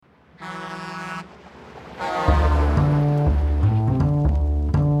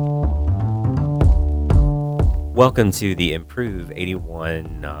Welcome to the Improve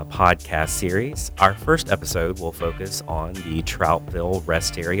 81 podcast series. Our first episode will focus on the Troutville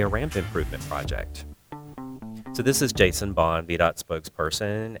Rest Area Ramp Improvement Project. So this is Jason Bond, VDOT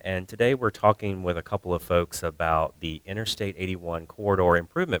spokesperson, and today we're talking with a couple of folks about the Interstate 81 Corridor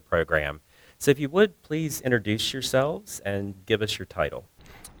Improvement Program. So if you would, please introduce yourselves and give us your title.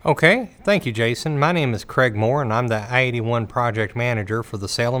 Okay, thank you, Jason. My name is Craig Moore, and I'm the I-81 Project Manager for the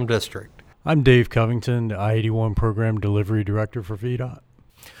Salem District. I'm Dave Covington, the I-81 Program Delivery Director for VDOT.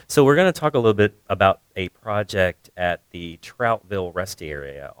 So we're going to talk a little bit about a project at the Troutville Rest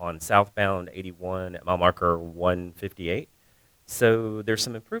Area on southbound 81 at mile marker 158. So there's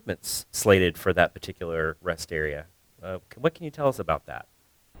some improvements slated for that particular rest area. What can you tell us about that?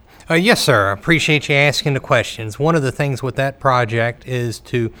 Yes, sir. I appreciate you asking the questions. One of the things with that project is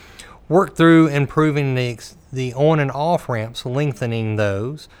to work through improving the on and off ramps, lengthening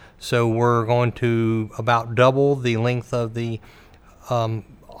those. So we're going to about double the length of the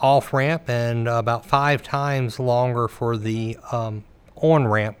off ramp and about 5 times longer for the on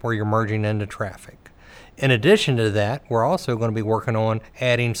ramp where you're merging into traffic. In addition to that, we're also going to be working on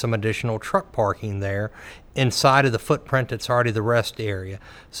adding some additional truck parking there inside of the footprint that's already the rest area.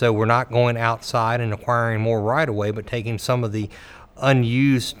 So we're not going outside and acquiring more right-of-way, but taking some of the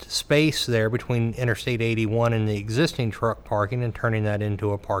unused space there between Interstate 81 and the existing truck parking and turning that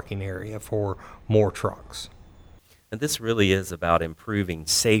into a parking area for more trucks. And this really is about improving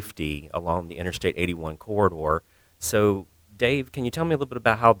safety along the Interstate 81 corridor. So, Dave, can you tell me a little bit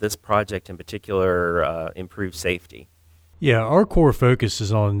about how this project in particular improves safety? Yeah, our core focus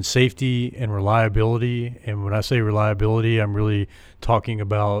is on safety and reliability. And when I say reliability, I'm really talking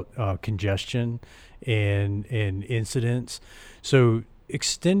about congestion and incidents. So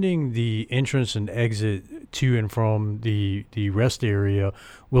extending the entrance and exit to and from the rest area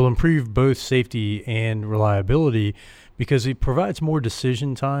will improve both safety and reliability because it provides more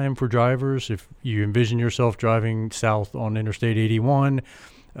decision time for drivers. If you envision yourself driving south on Interstate 81,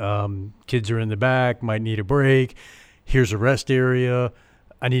 kids are in the back, might need a break. Here's a rest area.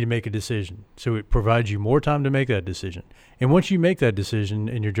 I need to make a decision. So it provides you more time to make that decision. And once you make that decision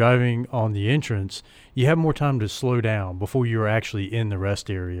and you're driving on the entrance, you have more time to slow down before you're actually in the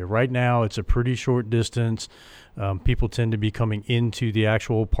rest area. Right now, it's a pretty short distance. People tend to be coming into the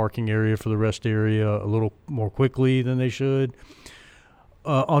actual parking area for the rest area a little more quickly than they should.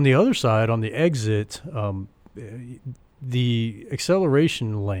 On the other side, on the exit, the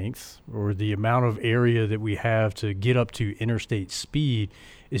acceleration length or the amount of area that we have to get up to interstate speed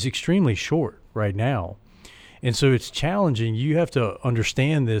is extremely short right now. And so it's challenging. You have to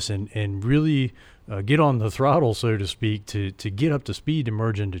understand this and really get on the throttle, so to speak, to get up to speed to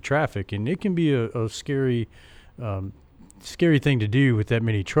merge into traffic. And it can be a scary thing to do with that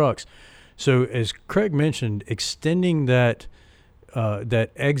many trucks. So as Craig mentioned, extending that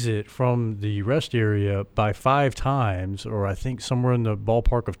exit from the rest area by 5 times, or I think somewhere in the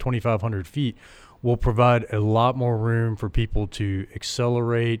ballpark of 2,500 feet, will provide a lot more room for people to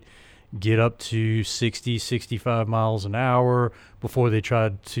accelerate, get up to 60, 65 miles an hour before they try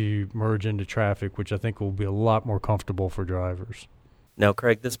to merge into traffic, which I think will be a lot more comfortable for drivers. Now,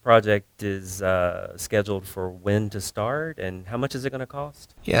 Craig, this project is scheduled for when to start, and how much is it going to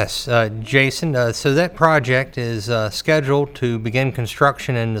cost? Yes, Jason, so that project is scheduled to begin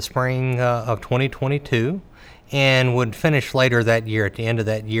construction in the spring of 2022 and would finish later that year. At the end of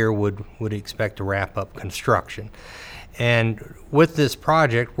that year, would expect to wrap up construction. And with this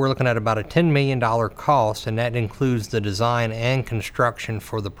project, we're looking at about a $10 million cost, and that includes the design and construction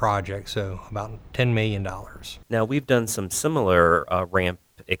for the project, so about $10 million. Now, we've done some similar ramp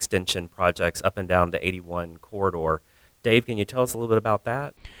extension projects up and down the 81 corridor. Dave, can you tell us a little bit about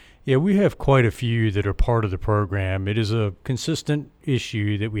that? Yeah, we have quite a few that are part of the program. It is a consistent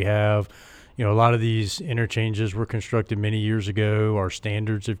issue that we have. You know, a lot of these interchanges were constructed many years ago. Our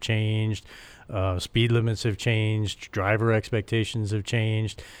standards have changed. Speed limits have changed. Driver expectations have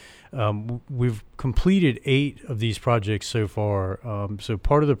changed. We've completed 8 of these projects so far. So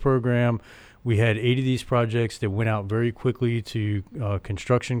part of the program, we had 8 of these projects that went out very quickly to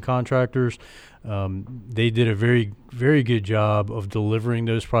construction contractors. They did a very, very good job of delivering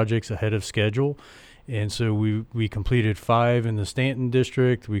those projects ahead of schedule. And so we completed 5 in the Stanton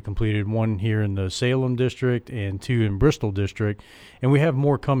district. We completed 1 here in the Salem district and 2 in Bristol district. And we have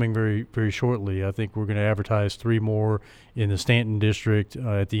more coming very, very shortly. I think we're going to advertise 3 more in the Stanton district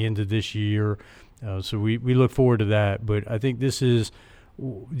at the end of this year. So we look forward to that. But I think these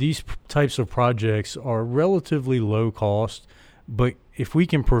types of projects are relatively low cost. But if we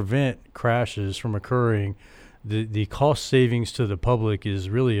can prevent crashes from occurring, the cost savings to the public is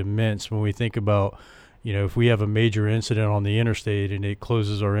really immense when we think about If we have a major incident on the interstate and it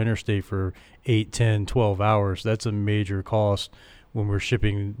closes our interstate for 8, 10, 12 hours, that's a major cost when we're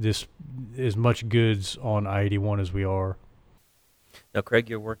shipping this as much goods on I-81 as we are. Now, Craig,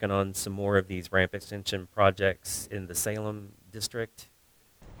 you're working on some more of these ramp extension projects in the Salem district.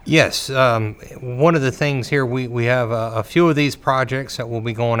 Yes, one of the things here, we have a few of these projects that will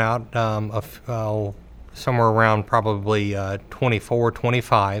be going out somewhere around probably 24,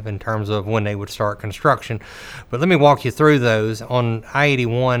 25 in terms of when they would start construction. But let me walk you through those. On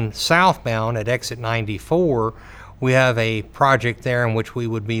I-81 southbound at exit 94, we have a project there in which we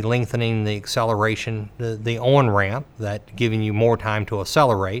would be lengthening the acceleration, the on-ramp, that giving you more time to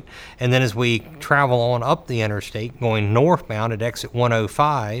accelerate. And then as we travel on up the interstate, going northbound at exit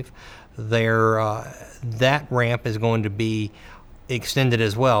 105, that ramp is going to be extended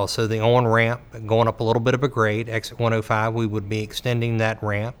as well. So the on-ramp, going up a little bit of a grade, exit 105, we would be extending that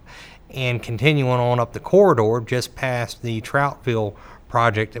ramp. And continuing on up the corridor, just past the Troutville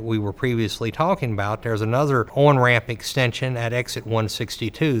project that we were previously talking about, there's another on-ramp extension at exit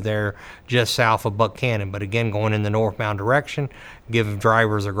 162 there just south of Buckhannon, but again going in the northbound direction, give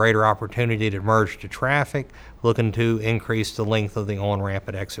drivers a greater opportunity to merge to traffic, looking to increase the length of the on-ramp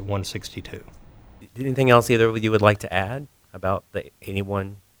at exit 162. Anything else either of you would like to add about the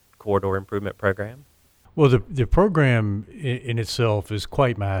 81 corridor improvement program? Well, the program in itself is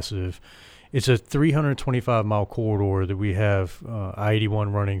quite massive. It's a 325-mile corridor that we have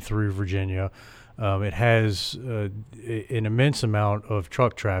I-81 running through Virginia. It has an immense amount of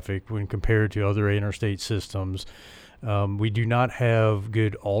truck traffic when compared to other interstate systems. We do not have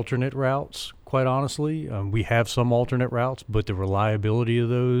good alternate routes, quite honestly. We have some alternate routes, but the reliability of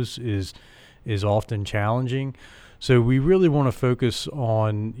those is often challenging. So we really want to focus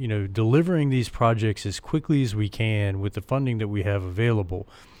on, delivering these projects as quickly as we can with the funding that we have available.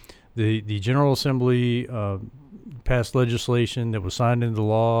 The General Assembly passed legislation that was signed into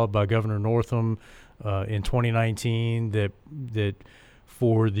law by Governor Northam in 2019 that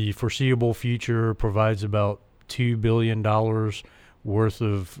for the foreseeable future provides about $2 billion worth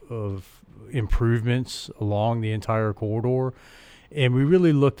of improvements along the entire corridor. And we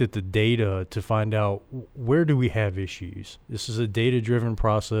really looked at the data to find out where do we have issues. This is a data-driven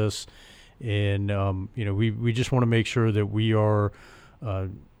process, and we just want to make sure that we are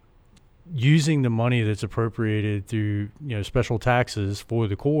using the money that's appropriated through special taxes for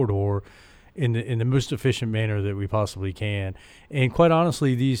the corridor in the most efficient manner that we possibly can. And quite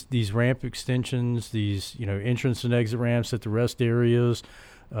honestly, these ramp extensions, these entrance and exit ramps at the rest areas,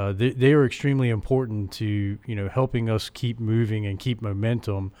 they are extremely important to helping us keep moving and keep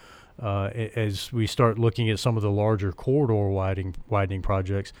momentum as we start looking at some of the larger corridor widening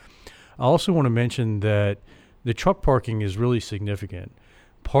projects. I also want to mention that the truck parking is really significant.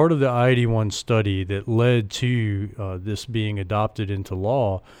 Part of the I-81 study that led to this being adopted into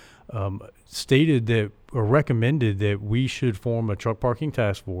law stated that, or recommended that we should form a truck parking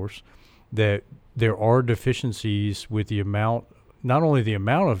task force, that there are deficiencies with the amount, not only the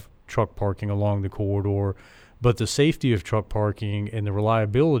amount of truck parking along the corridor, but the safety of truck parking and the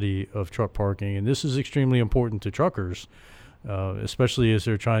reliability of truck parking. And this is extremely important to truckers, especially as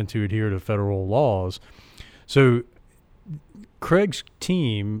they're trying to adhere to federal laws. So Craig's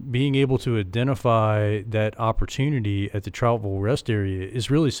team being able to identify that opportunity at the Troutville rest area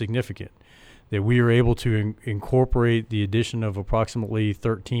is really significant, that we are able to incorporate the addition of approximately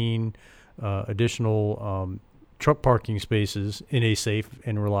 13 additional truck parking spaces in a safe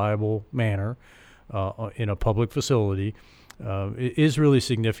and reliable manner in a public facility. It is really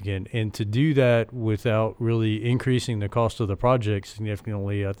significant. And to do that without really increasing the cost of the project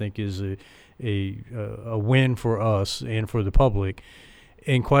significantly, I think is a win for us and for the public.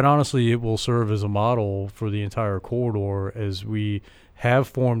 And quite honestly, it will serve as a model for the entire corridor as we have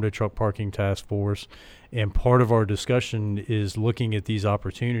formed a truck parking task force. And part of our discussion is looking at these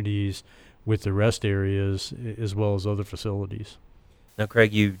opportunities with the rest areas as well as other facilities. Now,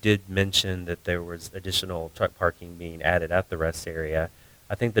 Craig, you did mention that there was additional truck parking being added at the rest area.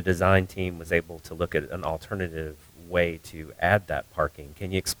 I think the design team was able to look at an alternative way to add that parking.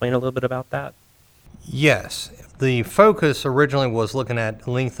 Can you explain a little bit about that? Yes. The focus originally was looking at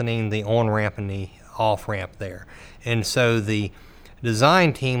lengthening the on-ramp and the off-ramp there. And so the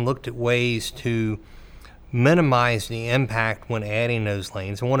design team looked at ways to minimize the impact when adding those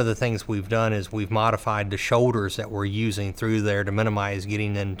lanes. And one of the things we've done is we've modified the shoulders that we're using through there to minimize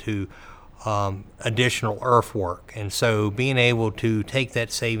getting into additional earthwork. And so being able to take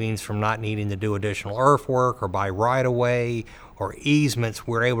that savings from not needing to do additional earthwork or buy right-of-way or easements,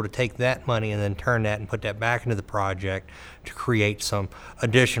 we're able to take that money and then turn that and put that back into the project to create some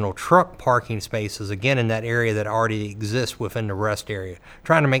additional truck parking spaces, again, in that area that already exists within the rest area,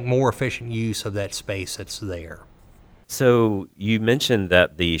 trying to make more efficient use of that space that's there. So you mentioned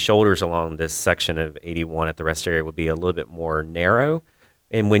that the shoulders along this section of 81 at the rest area would be a little bit more narrow.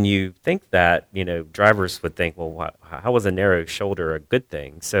 And when you think that, drivers would think, well, how is a narrow shoulder a good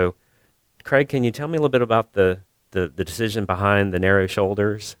thing? So, Craig, can you tell me a little bit about the decision behind the narrow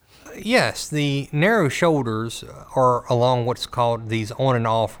shoulders? Yes, the narrow shoulders are along what's called these on and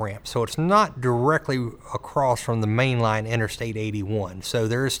off ramps. So it's not directly across from the main line Interstate 81. So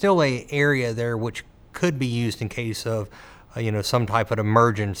there is still an area there which could be used in case of, some type of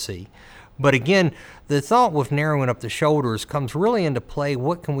emergency. But again, the thought with narrowing up the shoulders comes really into play.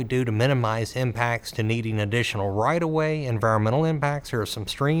 What can we do to minimize impacts to needing additional right-of-way, environmental impacts? There are some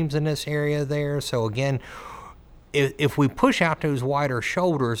streams in this area there. So again, if we push out those wider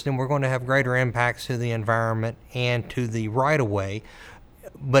shoulders, then we're going to have greater impacts to the environment and to the right-of-way.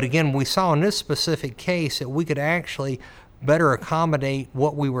 But again, we saw in this specific case that we could actually better accommodate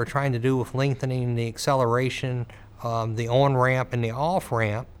what we were trying to do with lengthening the acceleration, the on-ramp and the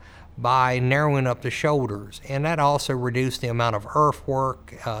off-ramp, by narrowing up the shoulders. And that also reduced the amount of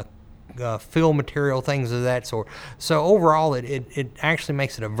earthwork, fill material, things of that sort. So overall, it actually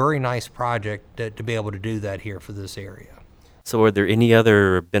makes it a very nice project to be able to do that here for this area. So are there any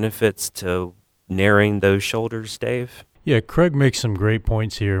other benefits to narrowing those shoulders, Dave? Yeah, Craig makes some great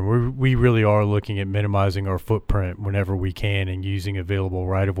points here. We really are looking at minimizing our footprint whenever we can and using available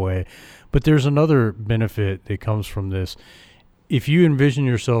right-of-way. But there's another benefit that comes from this. If you envision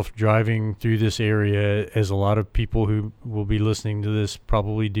yourself driving through this area, as a lot of people who will be listening to this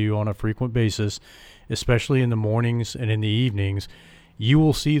probably do on a frequent basis, especially in the mornings and in the evenings, you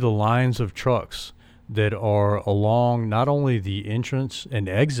will see the lines of trucks that are along not only the entrance and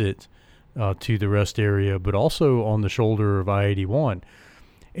exit to the rest area, but also on the shoulder of I-81.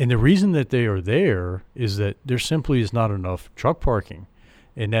 And the reason that they are there is that there simply is not enough truck parking.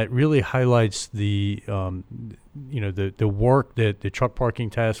 And that really highlights the work that the Truck Parking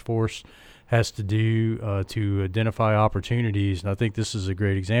Task Force has to do to identify opportunities. And I think this is a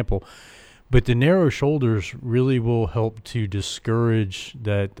great example. But the narrow shoulders really will help to discourage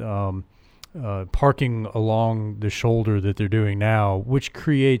that parking along the shoulder that they're doing now, which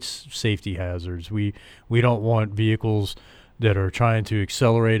creates safety hazards. We don't want vehicles that are trying to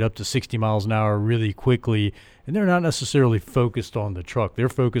accelerate up to 60 miles an hour really quickly, and they're not necessarily focused on the truck. They're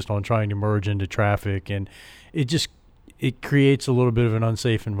focused on trying to merge into traffic, and it creates a little bit of an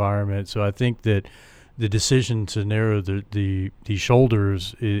unsafe environment. So I think that the decision to narrow the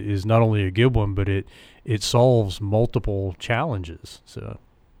shoulders is not only a good one, but it solves multiple challenges. So,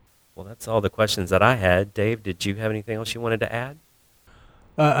 well, that's all the questions that I had. Dave, did you have anything else you wanted to add?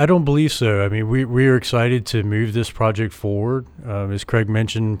 I don't believe so. I mean, we are excited to move this project forward. As Craig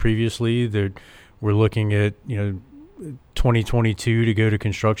mentioned previously, that we're looking at 2022 to go to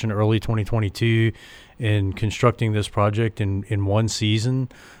construction, early 2022, and constructing this project in one season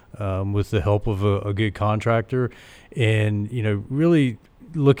with the help of a good contractor, and really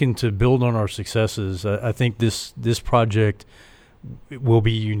looking to build on our successes. I think this project will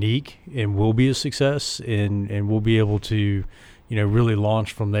be unique and will be a success, and we'll be able to really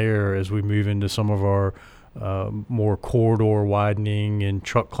launch from there as we move into some of our more corridor widening and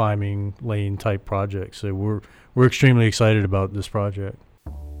truck climbing lane type projects. So we're extremely excited about this project.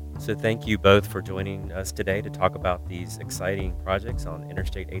 So thank you both for joining us today to talk about these exciting projects on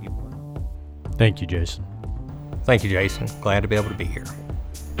Interstate 81. Thank you, Jason. Thank you, Jason. Glad to be able to be here.